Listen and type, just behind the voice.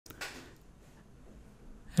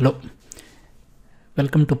Hello,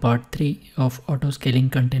 welcome to part 3 of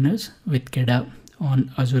Autoscaling containers with KEDA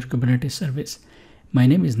on Azure Kubernetes service. My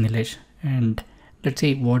name is Nilesh, and let's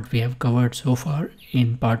see what we have covered so far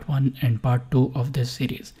in part 1 and part 2 of this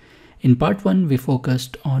series. In part 1, we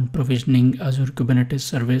focused on provisioning Azure Kubernetes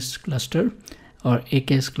service cluster or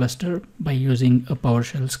AKS cluster by using a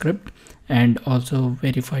PowerShell script and also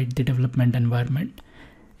verified the development environment.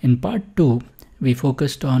 In part 2, we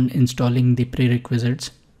focused on installing the prerequisites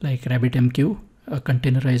like RabbitMQ, a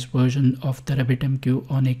containerized version of the RabbitMQ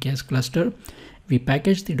on AKS cluster. We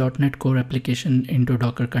packaged the .NET Core application into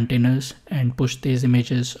Docker containers and pushed these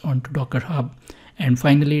images onto Docker Hub, and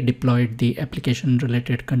finally deployed the application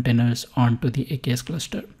related containers onto the AKS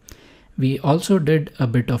cluster. We also did a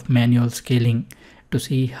bit of manual scaling to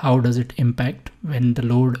see how does it impact when the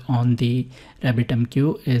load on the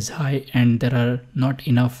RabbitMQ is high and there are not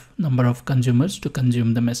enough number of consumers to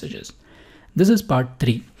consume the messages. This is part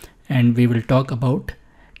 3, and we will talk about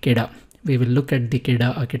KEDA. We will look at the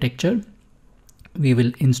KEDA architecture. We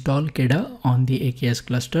will install KEDA on the AKS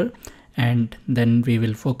cluster, and then we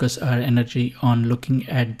will focus our energy on looking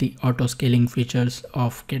at the auto-scaling features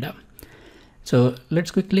of KEDA. So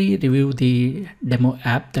let's quickly review the demo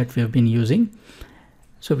app that we have been using.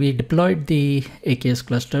 So we deployed the AKS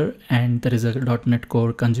cluster, and there is a .NET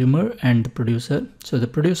Core consumer and the producer. So the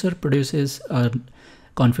producer produces a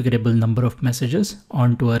configurable number of messages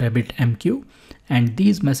onto a RabbitMQ, and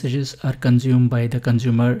these messages are consumed by the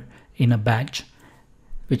consumer in a batch,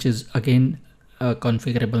 which is again a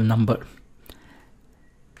configurable number.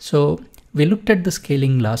 So we looked at the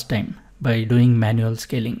scaling last time by doing manual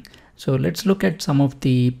scaling. So let's look at some of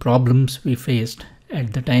the problems we faced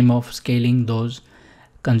at the time of scaling those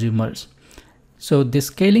consumers. So this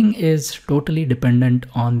scaling is totally dependent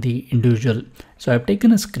on the individual. So I've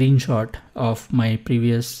taken a screenshot of my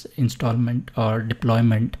previous installment or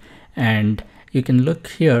deployment, and you can look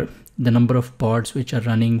here the number of pods which are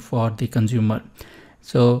running for the consumer.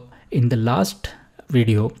 So in the last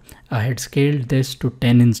video, I had scaled this to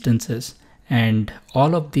 10 instances, and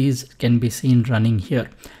all of these can be seen running here,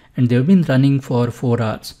 and they've been running for 4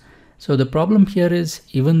 hours. So the problem here is,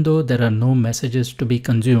 even though there are no messages to be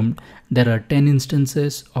consumed, there are 10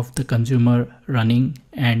 instances of the consumer running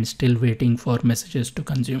and still waiting for messages to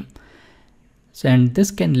consume. So, and this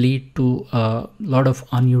can lead to a lot of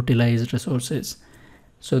unutilized resources.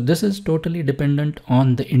 So this is totally dependent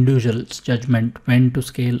on the individual's judgment when to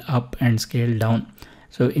scale up and scale down.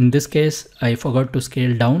 So in this case, I forgot to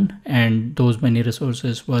scale down, and those many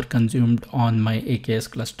resources were consumed on my AKS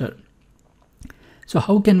cluster. So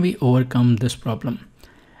how can we overcome this problem?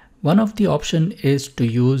 One of the options is to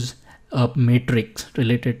use a matrix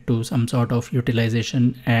related to some sort of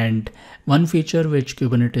utilization, and one feature which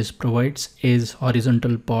Kubernetes provides is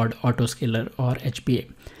horizontal pod autoscaler or HPA.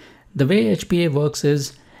 The way HPA works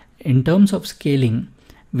is, in terms of scaling,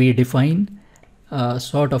 we define a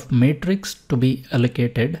sort of matrix to be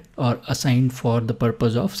allocated or assigned for the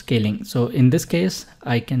purpose of scaling. So in this case,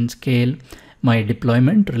 I can scale my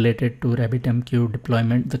deployment related to RabbitMQ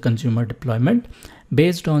deployment, the consumer deployment,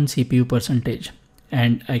 based on CPU percentage.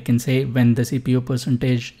 And I can say when the CPU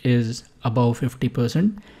percentage is above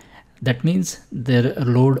 50%, that means the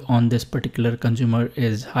load on this particular consumer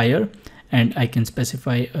is higher, and I can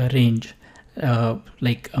specify a range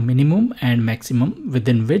like a minimum and maximum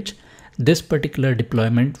within which this particular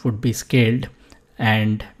deployment would be scaled,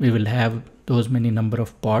 and we will have those many number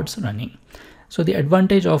of pods running. So the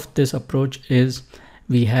advantage of this approach is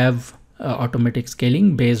we have automatic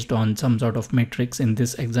scaling based on some sort of matrix. In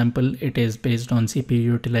this example, it is based on CPU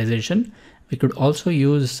utilization. We could also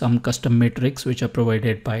use some custom matrix which are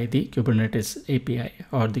provided by the Kubernetes API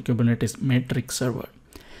or the Kubernetes matrix server.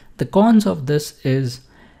 The cons of this is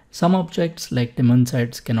some objects like daemon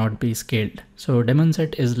sets cannot be scaled. So daemon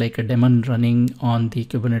set is like a daemon running on the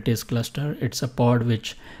Kubernetes cluster. It's a pod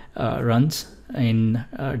which runs in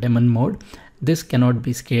daemon mode. This cannot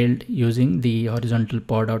be scaled using the horizontal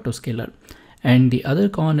pod autoscaler. And the other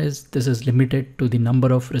con is this is limited to the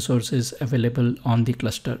number of resources available on the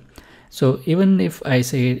cluster. So even if I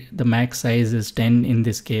say the max size is 10 in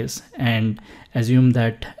this case, and assume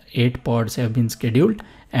that 8 pods have been scheduled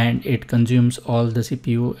and it consumes all the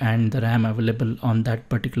CPU and the RAM available on that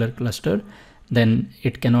particular cluster, then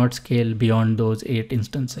it cannot scale beyond those 8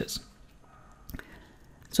 instances.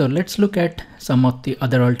 So let's look at some of the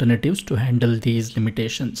other alternatives to handle these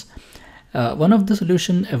limitations. One of the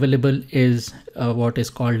solutions available is what is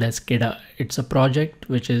called as KEDA. It's a project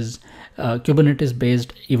which is Kubernetes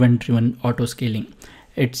based event driven autoscaling.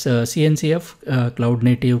 It's a CNCF, Cloud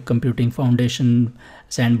Native Computing Foundation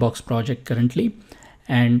sandbox project currently.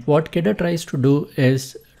 And what KEDA tries to do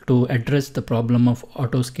is to address the problem of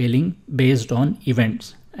auto scaling based on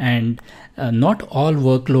events. And not all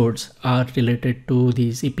workloads are related to the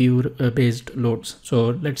CPU based loads.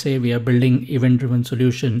 So let's say we are building event driven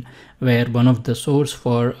solution where one of the source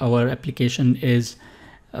for our application is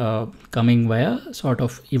coming via sort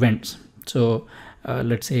of events. So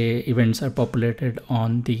let's say events are populated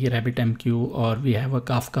on the RabbitMQ, or we have a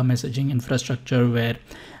Kafka messaging infrastructure where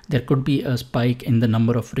there could be a spike in the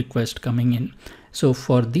number of requests coming in. So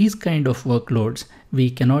for these kind of workloads, we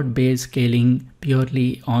cannot base scaling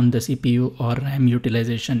purely on the CPU or RAM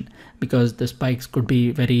utilization, because the spikes could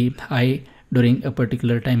be very high during a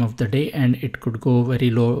particular time of the day and it could go very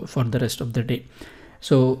low for the rest of the day.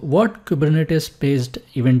 So what Kubernetes based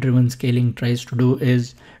event driven scaling tries to do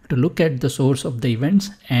is to look at the source of the events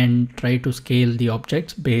and try to scale the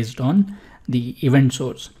objects based on the event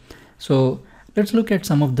source. So let's look at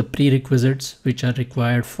some of the prerequisites which are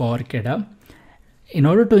required for KEDA. In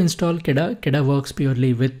order to install KEDA, KEDA works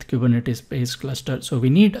purely with Kubernetes based cluster. So we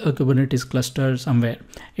need a Kubernetes cluster somewhere.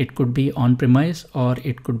 It could be on premise or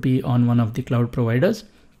it could be on one of the cloud providers.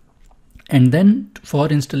 And then for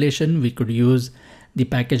installation, we could use the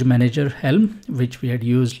package manager Helm, which we had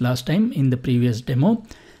used last time in the previous demo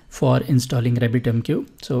for installing RabbitMQ.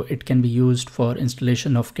 So it can be used for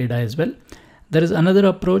installation of KEDA as well. There is another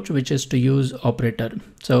approach, which is to use operator.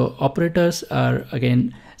 So operators are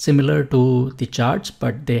again similar to the charts,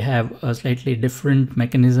 but they have a slightly different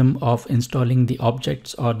mechanism of installing the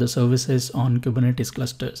objects or the services on Kubernetes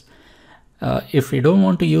clusters. If we don't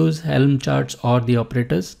want to use Helm charts or the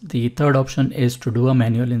operators, the third option is to do a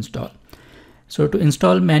manual install. So to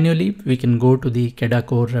install manually, we can go to the KEDA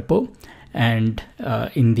core repo, and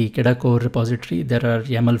in the KEDA core repository, there are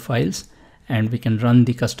YAML files, and we can run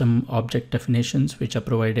the custom object definitions which are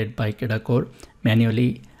provided by KEDA core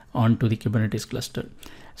manually onto the Kubernetes cluster.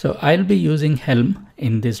 So I'll be using Helm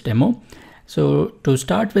in this demo. So to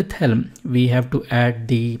start with Helm, we have to add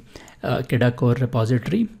the KEDA core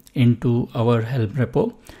repository into our Helm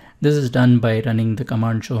repo. This is done by running the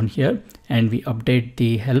command shown here, and we update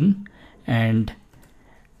the Helm. And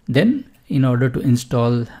then in order to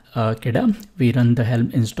install KEDA, we run the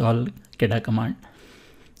Helm install KEDA command.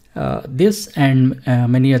 This and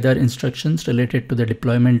many other instructions related to the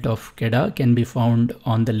deployment of KEDA can be found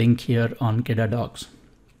on the link here on KEDA docs.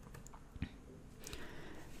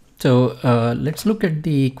 So let's look at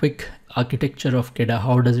the quick architecture of KEDA.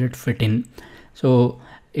 How does it fit in? So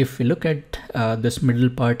if we look at this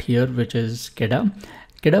middle part here, which is KEDA,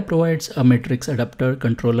 KEDA provides a matrix adapter,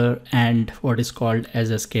 controller, and what is called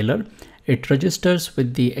as a scaler. It registers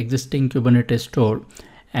with the existing Kubernetes store,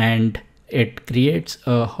 and it creates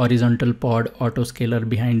a horizontal pod autoscaler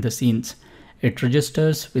behind the scenes. It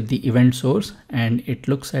registers with the event source, and it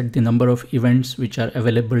looks at the number of events which are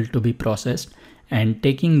available to be processed. And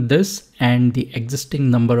taking this and the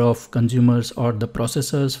existing number of consumers or the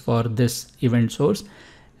processors for this event source,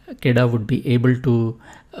 KEDA would be able to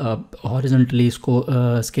horizontally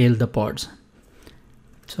scale the pods.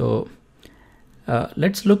 So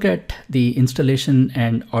let's look at the installation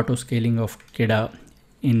and auto scaling of KEDA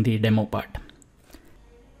in the demo part.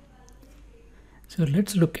 So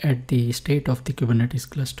let's look at the state of the Kubernetes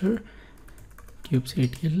cluster.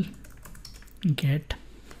 kubectl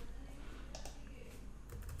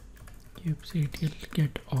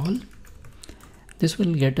get all. This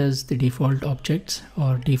will get us the default objects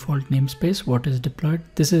or default namespace, what is deployed.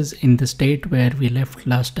 This is in the state where we left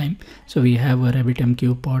last time. So we have a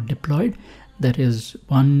RabbitMQ pod deployed. There is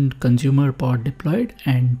one consumer pod deployed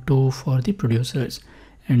and two for the producers.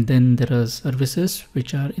 And then there are services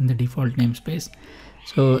which are in the default namespace.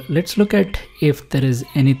 So let's look at if there is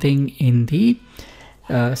anything in the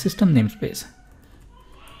system namespace,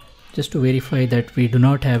 just to verify that we do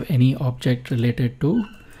not have any object related to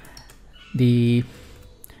the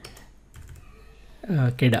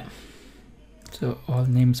KEDA. So all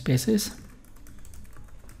namespaces,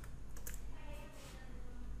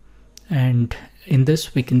 and in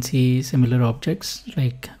this we can see similar objects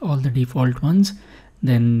like all the default ones,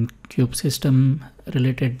 then kube system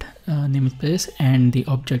related namespace and the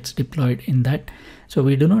objects deployed in that. So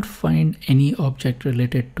we do not find any object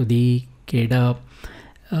related to the KEDA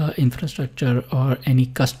infrastructure or any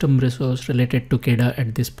custom resource related to KEDA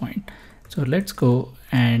at this point. So let's go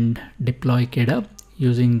and deploy KEDA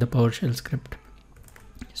using the PowerShell script.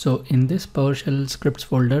 So in this PowerShell scripts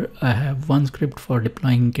folder, I have one script for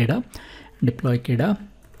deploying KEDA, deploy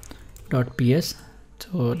KEDA.ps.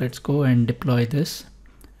 So let's go and deploy this.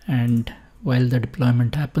 And while the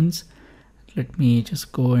deployment happens, let me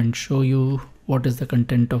just go and show you what is the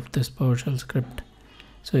content of this PowerShell script.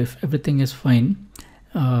 So if everything is fine,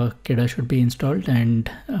 KEDA should be installed,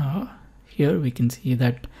 and here we can see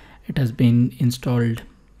that it has been installed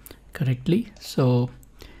correctly. So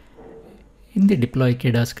in the deploy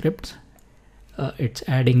KEDA scripts, it's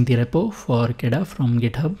adding the repo for KEDA from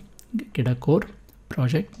GitHub, KEDA core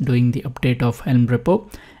project, doing the update of Helm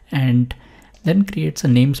repo, and then creates a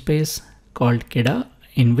namespace called KEDA,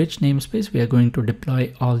 in which namespace we are going to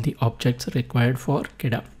deploy all the objects required for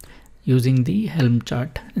KEDA using the Helm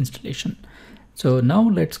chart installation. So now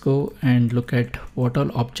let's go and look at what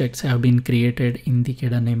all objects have been created in the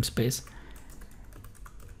KEDA namespace.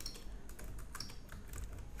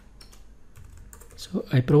 So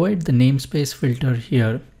I provide the namespace filter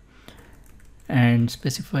here and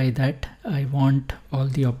specify that I want all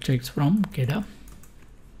the objects from KEDA.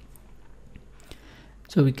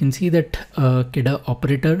 So we can see that KEDA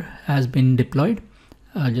operator has been deployed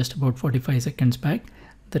just about 45 seconds back.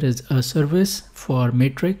 There is a service for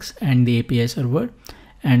matrix and the API server,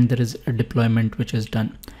 and there is a deployment which is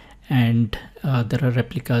done, and there are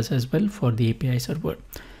replicas as well for the API server.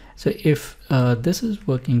 So if this is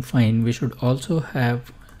working fine, we should also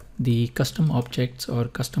have the custom objects or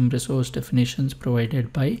custom resource definitions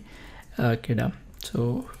provided by KEDA.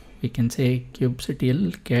 So we can say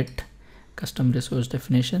kubectl get custom resource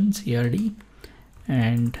definition CRD,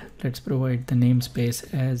 and let's provide the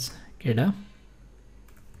namespace as KEDA.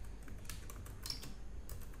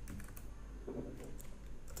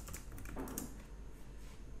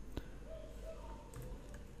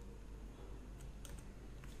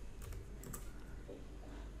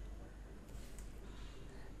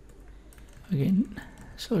 Again,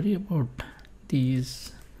 sorry about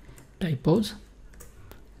these typos.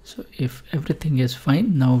 So if everything is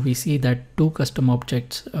fine, now we see that two custom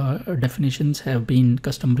objects definitions have been,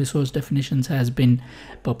 custom resource definitions has been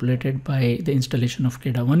populated by the installation of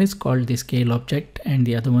KEDA. One is called the ScaledObject and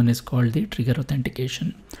the other one is called the trigger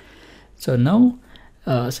authentication. So now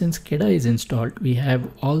since KEDA is installed, we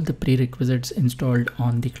have all the prerequisites installed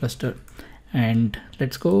on the cluster, and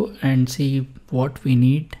let's go and see what we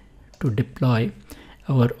need to deploy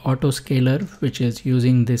our autoscaler, which is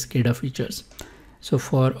using this KEDA features. So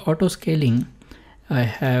for autoscaling, I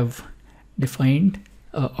have defined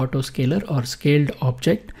a autoscaler or scaled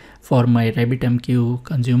object for my RabbitMQ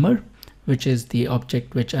consumer, which is the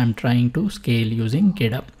object which I'm trying to scale using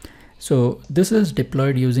KEDA. So this is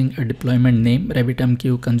deployed using a deployment name,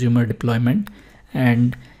 RabbitMQ consumer deployment,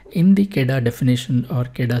 and in the KEDA definition or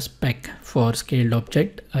KEDA spec for scaled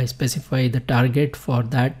object, I specify the target for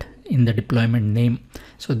that in the deployment name.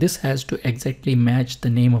 So this has to exactly match the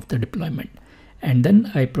name of the deployment. And then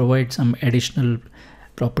I provide some additional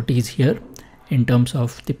properties here in terms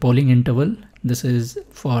of the polling interval. This is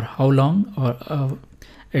for how long, or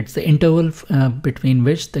it's the interval between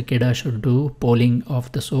which the KEDA should do polling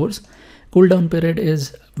of the source. Cooldown period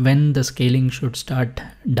is when the scaling should start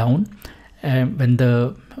down, when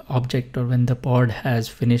the object or when the pod has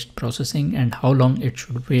finished processing, and how long it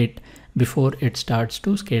should wait before it starts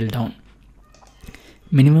to scale down.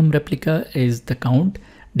 Minimum replica is the count.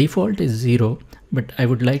 Default is 0, but I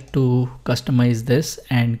would like to customize this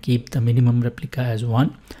and keep the minimum replica as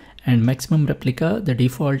 1, and maximum replica, the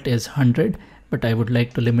default is 100, but I would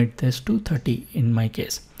like to limit this to 30 in my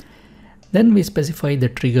case. Then we specify the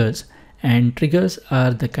triggers, and triggers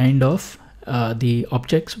are the kind of the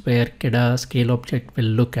objects where KEDA ScaledObject will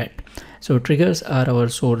look at. So triggers are our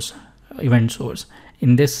source, event source.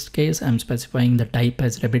 In this case, I'm specifying the type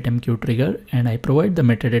as RabbitMQ trigger, and I provide the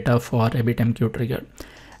metadata for RabbitMQ trigger.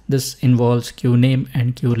 This involves queue name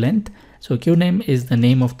and queue length. So queue name is the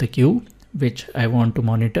name of the queue which I want to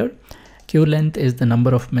monitor. Queue length is the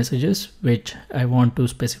number of messages which I want to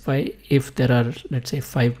specify. If there are, let's say,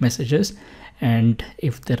 5 messages, and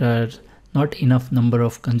if there are not enough number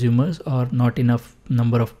of consumers or not enough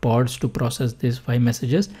number of pods to process these 5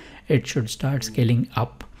 messages, it should start scaling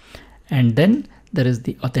up. And then there is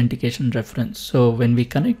the authentication reference. So when we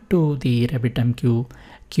connect to the RabbitMQ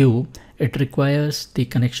queue, it requires the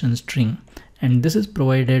connection string, and this is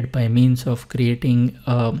provided by means of creating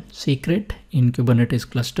a secret in Kubernetes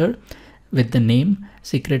cluster with the name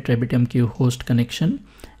secret RabbitMQ host connection,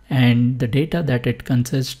 and the data that it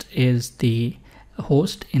consists is the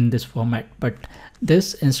host in this format. But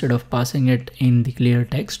this, instead of passing it in the clear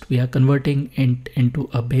text, we are converting it into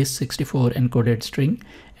a base 64 encoded string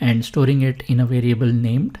and storing it in a variable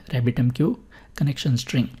named RabbitMQ connection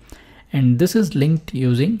string. And this is linked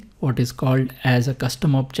using what is called as a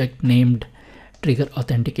custom object named trigger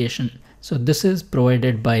authentication. So this is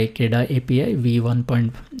provided by KEDA API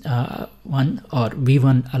v1.1 or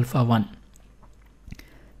v1 alpha 1.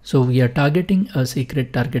 So we are targeting a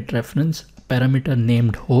secret target reference parameter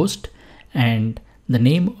named host, and the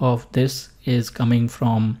name of this is coming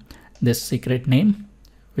from this secret name,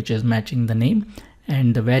 which is matching the name,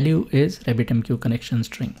 and the value is RabbitMQ connection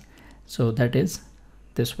string. So that is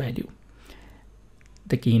this value,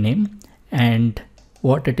 the key name, and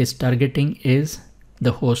what it is targeting is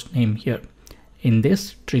the host name here in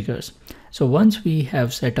this triggers. So once we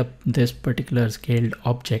have set up this particular scaled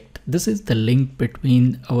object, this is the link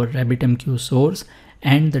between our RabbitMQ source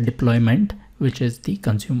and the deployment, which is the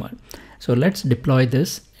consumer. So let's deploy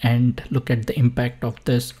this and look at the impact of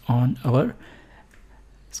this on our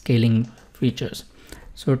scaling features.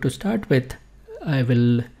 So to start with, I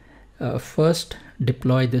will first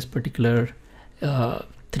deploy this particular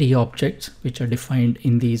 3 objects which are defined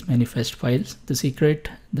in these manifest files: the secret,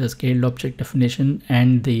 the scaled object definition,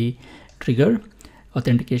 and the trigger,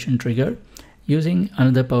 authentication trigger, using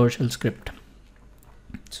another PowerShell script.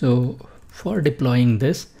 So for deploying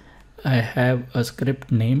this, I have a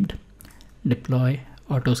script named deploy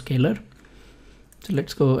autoscaler. So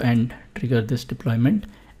let's go and trigger this deployment,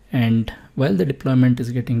 and while the deployment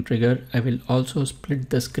is getting triggered, I will also split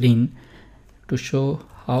the screen to show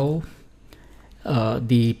how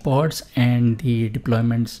the pods and the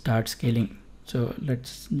deployment start scaling. So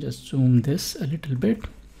let's just zoom this a little bit,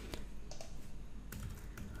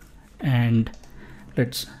 and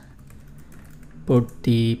let's put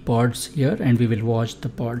the pods here, and we will watch the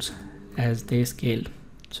pods as they scale.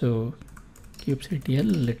 So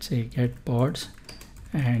kubectl, let's say get pods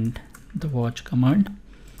and the watch command.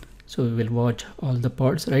 So we will watch all the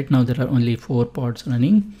pods. Right now there are only 4 pods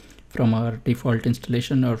running from our default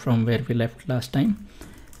installation, or from where we left last time.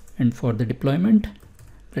 And for the deployment,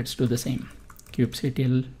 let's do the same.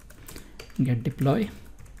 kubectl get deploy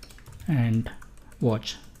and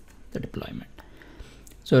watch the deployment.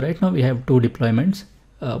 So right now we have 2 deployments.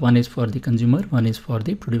 One is for the consumer, one is for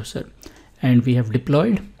the producer, and we have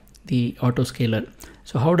deployed the autoscaler.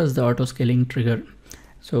 So how does the autoscaling trigger?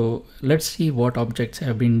 So let's see what objects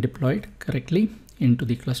have been deployed correctly into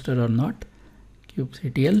the cluster or not.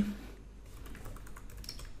 kubectl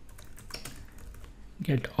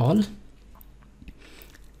get all,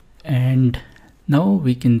 and now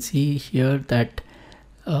we can see here that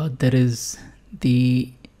there is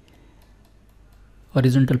the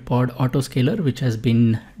horizontal pod autoscaler which has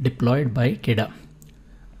been deployed by KEDA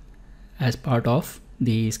as part of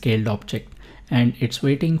the scaled object, and it's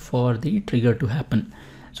waiting for the trigger to happen.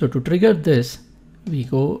 So to trigger this, we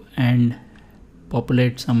go and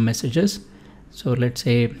populate some messages. So let's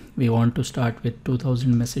say we want to start with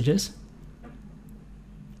 2000 messages.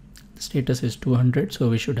 The status is 200, so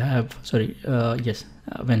we should have,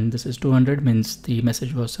 when this is 200 means the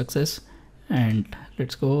message was success. And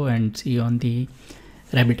let's go and see on the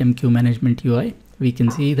RabbitMQ management UI, we can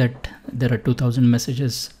see that there are 2000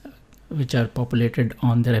 messages which are populated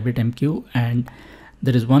on the RabbitMQ, and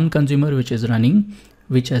there is one consumer which is running,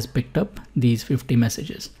 which has picked up these 50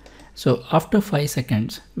 messages. So after 5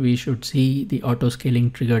 seconds, we should see the auto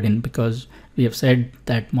scaling triggered in, because we have said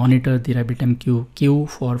that monitor the RabbitMQ queue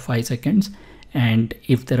for 5 seconds, and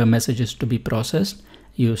if there are messages to be processed,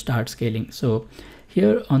 you start scaling. So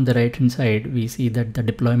here on the right hand side, we see that the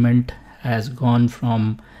deployment has gone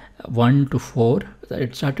from 1 to 4.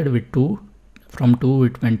 It started with 2. From 2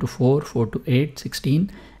 it went to 4, 4 to 8, 16,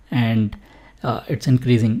 and it's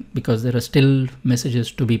increasing because there are still messages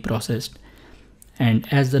to be processed. And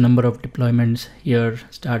as the number of deployments here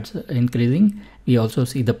starts increasing, we also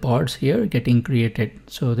see the pods here getting created.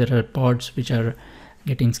 So there are pods which are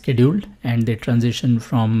getting scheduled, and they transition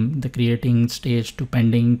from the creating stage to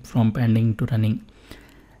pending, from pending to running.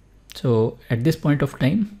 So at this point of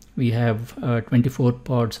time, we have 24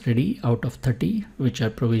 pods ready out of 30 which are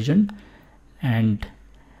provisioned, and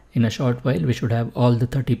in a short while we should have all the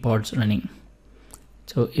 30 pods running.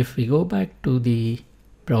 So if we go back to the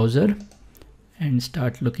browser and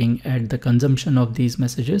start looking at the consumption of these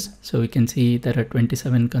messages, so we can see there are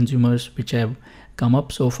 27 consumers which have come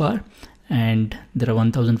up so far, and there are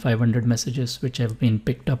 1500 messages which have been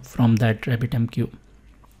picked up from that RabbitMQ.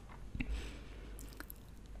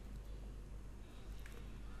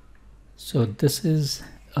 So this is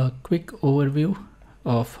a quick overview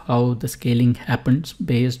of how the scaling happens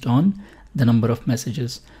based on the number of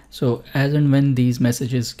messages. So as and when these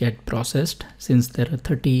messages get processed, since there are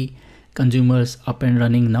 30 consumers up and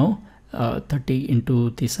running now, 30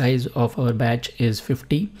 into the size of our batch is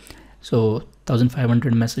 50. So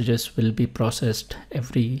 1500 messages will be processed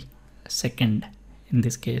every second in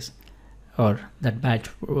this case, or that batch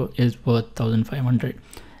is worth 1500.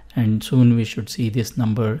 And soon we should see this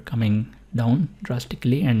number coming down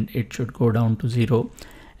drastically, and it should go down to 0.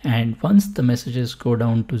 And once the messages go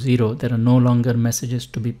down to 0, there are no longer messages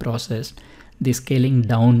to be processed. the scaling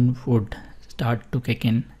down would start to kick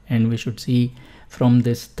in, and we should see from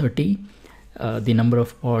this 30 the number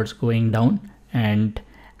of pods going down, and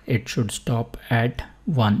it should stop at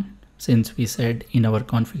 1, since we said in our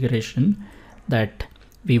configuration that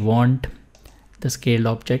we want the scaled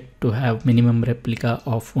object to have minimum replica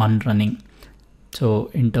of 1 running.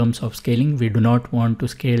 So in terms of scaling, we do not want to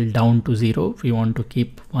scale down to 0. We want to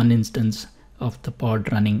keep 1 instance of the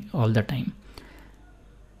pod running all the time.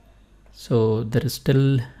 So there is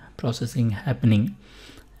still processing happening,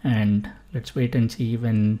 and let's wait and see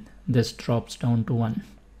when this drops down to 1.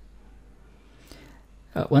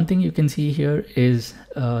 One thing you can see here is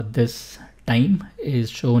this time is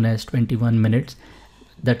shown as 21 minutes.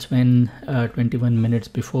 That's when 21 minutes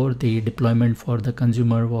before the deployment for the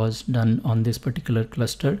consumer was done on this particular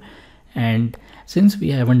cluster. And since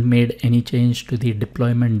we haven't made any change to the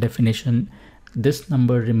deployment definition, this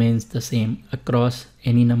number remains the same across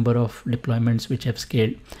any number of deployments which have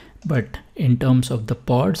scaled. But in terms of the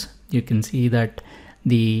pods, you can see that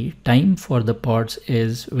the time for the pods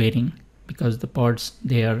is varying, because the pods,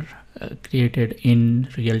 they are created in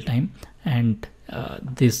real time, and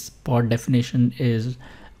this pod definition is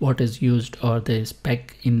what is used, or the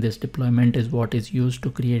spec in this deployment is what is used to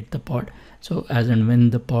create the pod. So as and when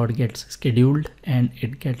the pod gets scheduled and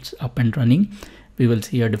it gets up and running, we will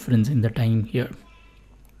see a difference in the time here.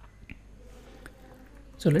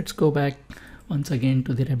 So let's go back once again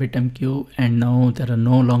to the RabbitMQ, and now there are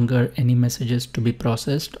no longer any messages to be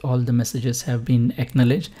processed. All the messages have been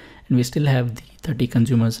acknowledged, and we still have the 30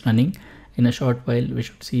 consumers running. In a short while, we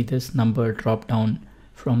should see this number drop down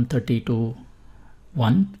from 30 to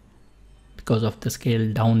 1 because of the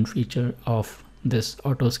scale down feature of this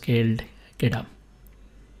auto scaled KEDA.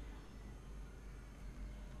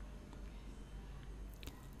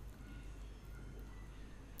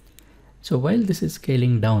 So while this is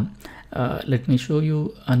scaling down, let me show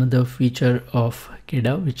you another feature of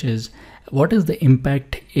KEDA, which is what is the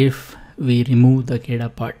impact if we remove the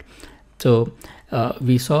KEDA part. So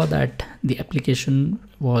we saw that the application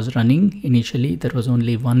was running initially, there was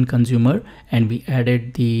only 1 consumer, and we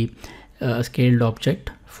added the scaled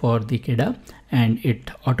object for the KEDA, and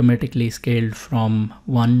it automatically scaled from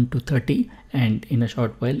 1 to 30, and in a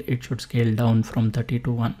short while it should scale down from 30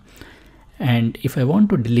 to 1. And if I want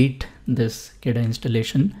to delete this KEDA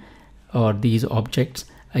installation or these objects,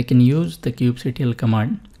 I can use the kubectl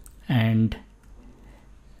command and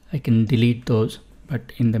I can delete those.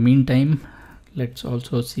 But in the meantime, let's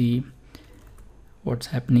also see what's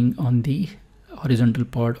happening on the horizontal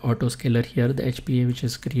pod autoscaler here, the HPA which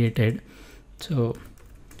is created. So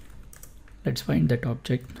let's find that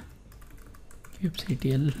object,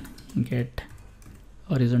 kubectl get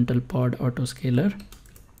horizontal pod autoscaler,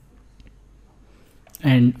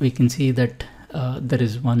 and we can see that there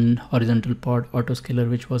is one horizontal pod autoscaler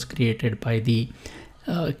which was created by the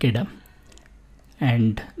KEDA,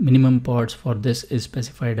 and minimum pods for this is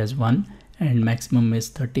specified as 1 and maximum is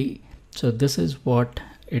 30. So this is what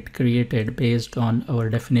it created based on our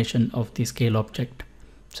definition of the scale object.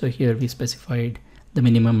 So here we specified the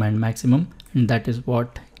minimum and maximum, and that is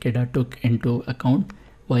what KEDA took into account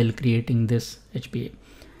while creating this HPA.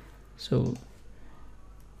 So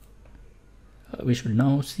we should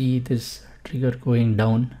now see this trigger going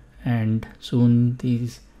down, and soon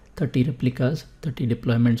these 30 replicas, 30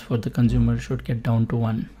 deployments for the consumer should get down to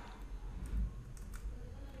 1.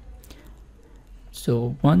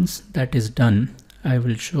 So once that is done, I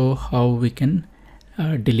will show how we can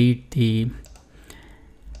delete the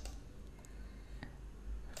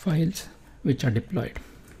files which are deployed.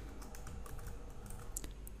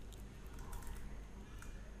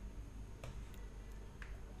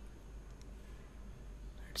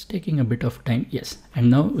 It's taking a bit of time, yes, and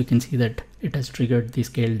now we can see that it has triggered the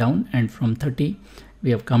scale down, and from 30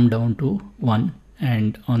 we have come down to 1,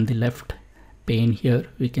 and on the left pane here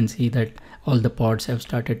we can see that all the pods have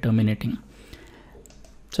started terminating.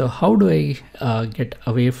 So how do I get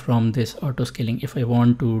away from this auto scaling if I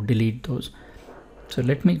want to delete those? So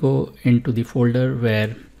let me go into the folder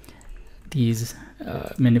where these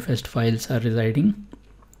manifest files are residing.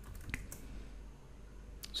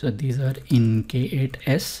 So these are in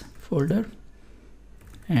K8s folder,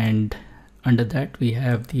 and under that we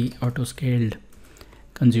have the auto scaled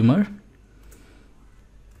consumer.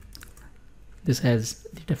 This has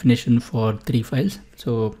the definition for 3 files.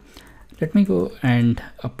 So let me go and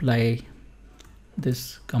apply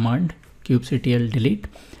this command kubectl delete.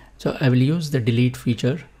 So I will use the delete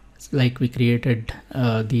feature, like we created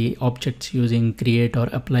the objects using create or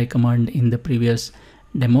apply command in the previous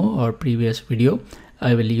demo or previous video.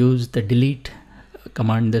 I will use the delete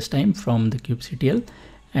command this time from the kubectl,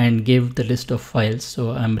 and give the list of files.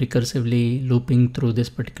 So I'm recursively looping through this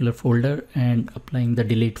particular folder and applying the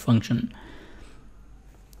delete function.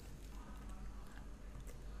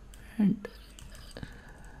 And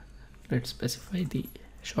let's specify the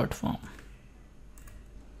short form.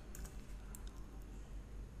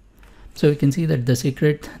 So you can see that the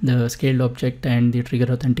secret, the scaled object, and the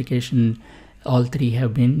trigger authentication, all three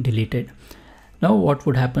have been deleted. Now what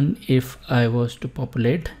would happen if I was to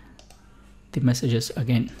populate the messages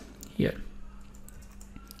again here?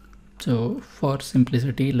 So for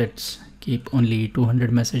simplicity, let's keep only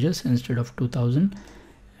 200 messages instead of 2000,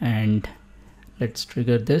 and let's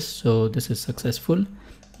trigger this. So this is successful.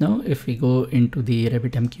 Now if we go into the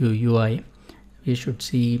RabbitMQ UI, we should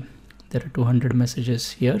see there are 200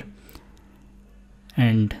 messages here,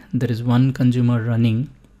 and there is one consumer running,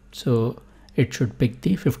 so it should pick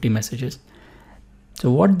the 50 messages. So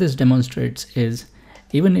what this demonstrates is,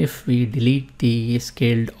 even if we delete the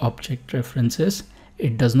scaled object references,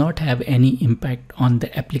 it does not have any impact on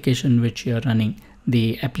the application which you are running.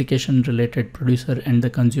 The application related producer and the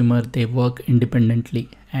consumer, they work independently,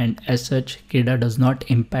 and as such KEDA does not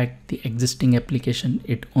impact the existing application.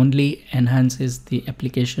 It only enhances the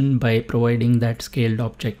application by providing that scaled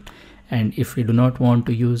object. And if we do not want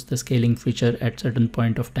to use the scaling feature at certain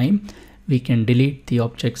point of time, we can delete the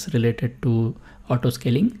objects related to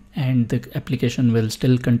autoscaling, and the application will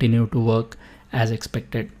still continue to work as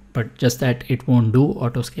expected, but just that it won't do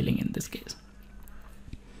autoscaling in this case.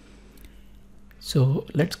 So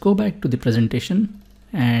let's go back to the presentation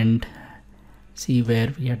and see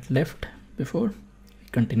where we had left before. We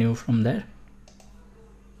continue from there.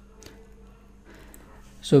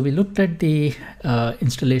 So we looked at the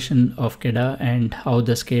installation of KEDA and how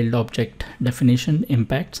the scaled object definition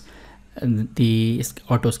impacts the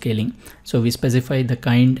autoscaling. So we specify the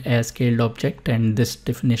kind as scaled object, and this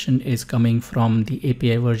definition is coming from the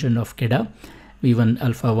API version of KEDA v1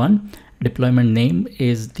 alpha 1. Deployment name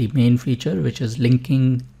is the main feature which is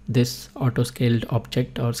linking this autoscaled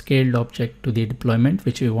object or scaled object to the deployment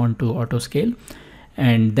which we want to autoscale.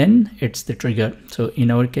 And then it's the trigger. So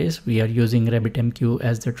in our case, we are using RabbitMQ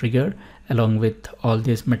as the trigger along with all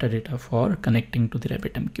this metadata for connecting to the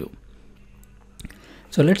RabbitMQ.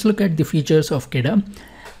 So let's look at the features of KEDA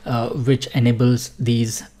which enables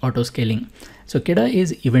these autoscaling. So KEDA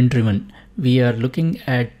is event driven. We are looking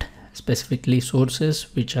at specifically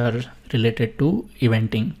sources which are related to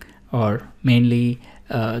eventing, or mainly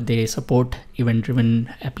they support event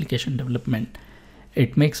driven application development.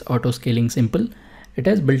 It makes autoscaling simple. It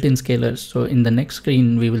has built-in scalars. So in the next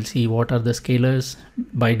screen, we will see what are the scalars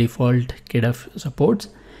by default KEDA supports.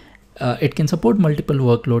 It can support multiple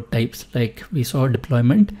workload types, like we saw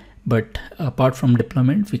deployment, but apart from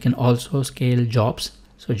deployment, we can also scale jobs.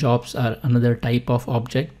 So jobs are another type of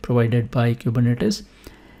object provided by Kubernetes.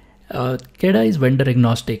 KEDA is vendor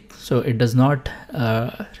agnostic, so it does not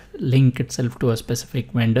link itself to a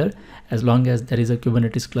specific vendor. As long as there is a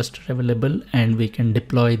Kubernetes cluster available and we can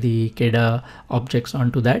deploy the KEDA objects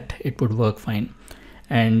onto that, it would work fine.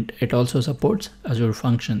 And it also supports Azure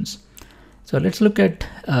functions. So let's look at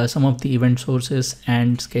some of the event sources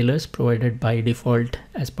and scalars provided by default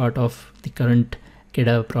as part of the current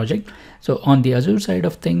KEDA project. So on the Azure side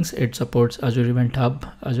of things, it supports Azure Event Hub,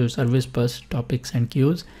 Azure Service Bus, topics and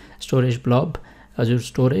queues, storage blob, Azure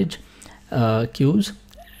Storage, queues,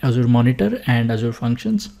 Azure Monitor, and Azure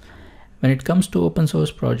Functions. When it comes to open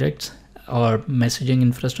source projects or messaging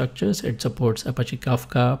infrastructures, it supports Apache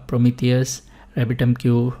Kafka, Prometheus,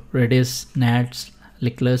 RabbitMQ, Redis, NATS,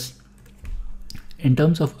 Lickless. In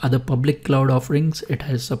terms of other public cloud offerings, it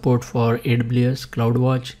has support for AWS,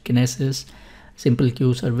 CloudWatch, Kinesis, Simple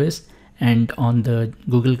Queue Service, and on the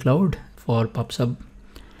Google Cloud for PubSub.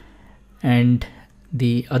 And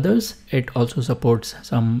the others, it also supports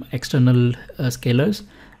some external scalars.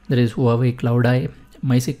 There is Huawei Cloud Eye,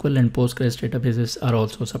 MySQL and Postgres databases are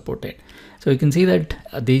also supported. So you can see that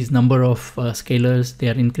these number of scalars, they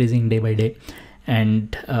are increasing day by day.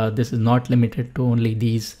 And this is not limited to only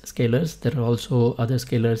these scalars. There are also other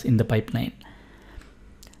scalars in the pipeline.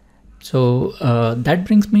 So that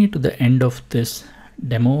brings me to the end of this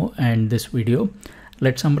demo and this video.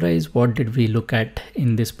 Let's summarize what did we look at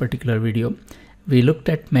in this particular video. We looked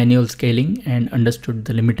at manual scaling and understood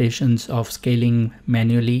the limitations of scaling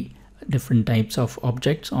manually different types of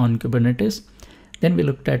objects on Kubernetes. Then we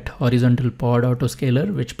looked at horizontal pod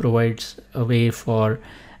autoscaler, which provides a way for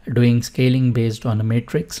doing scaling based on a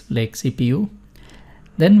matrix like CPU.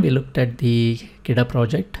 Then we looked at the KEDA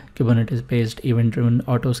project, Kubernetes based event driven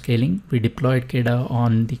autoscaling. We deployed KEDA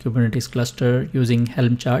on the Kubernetes cluster using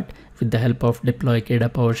Helm chart with the help of deploy KEDA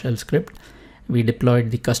PowerShell script. we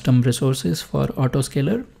deployed the custom resources for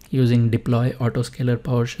Autoscaler using deploy autoscaler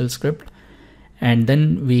PowerShell script, and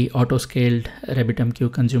then we autoscaled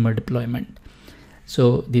RabbitMQ consumer deployment.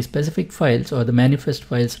 So the specific files or the manifest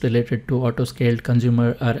files related to autoscaled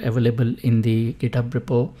consumer are available in the GitHub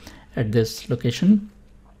repo at this location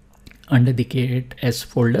under the KEDA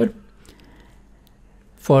folder.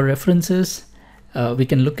 For references, we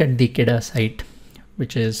can look at the KEDA site,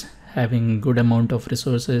 which is having good amount of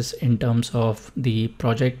resources in terms of the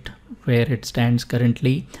project, where it stands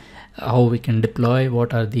currently, how we can deploy,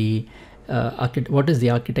 what are the what is the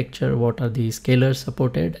architecture, what are the scalars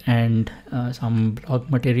supported, and some blog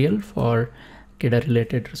material for KEDA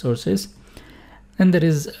related resources. And there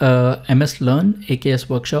is MS Learn AKS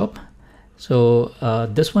workshop. So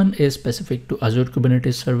this one is specific to Azure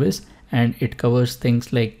Kubernetes service, and it covers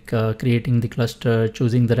things like creating the cluster,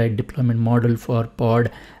 choosing the right deployment model for pod,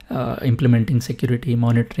 implementing security,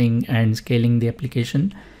 monitoring, and scaling the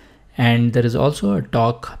application. And there is also a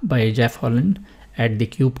talk by Jeff Holland at the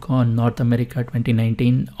KubeCon North America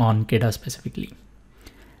 2019 on KEDA specifically.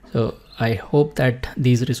 So I hope that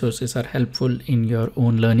these resources are helpful in your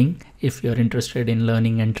own learning if you're interested in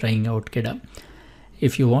learning and trying out KEDA.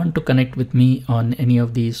 If you want to connect with me on any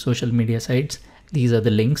of these social media sites, these are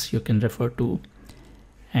the links you can refer to.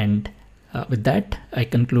 And with that, I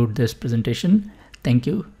conclude this presentation. Thank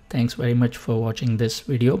you. Thanks very much for watching this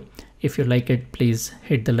video. If you like it, please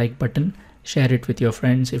hit the like button, share it with your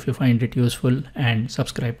friends if you find it useful, and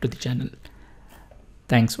subscribe to the channel.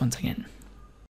 Thanks once again.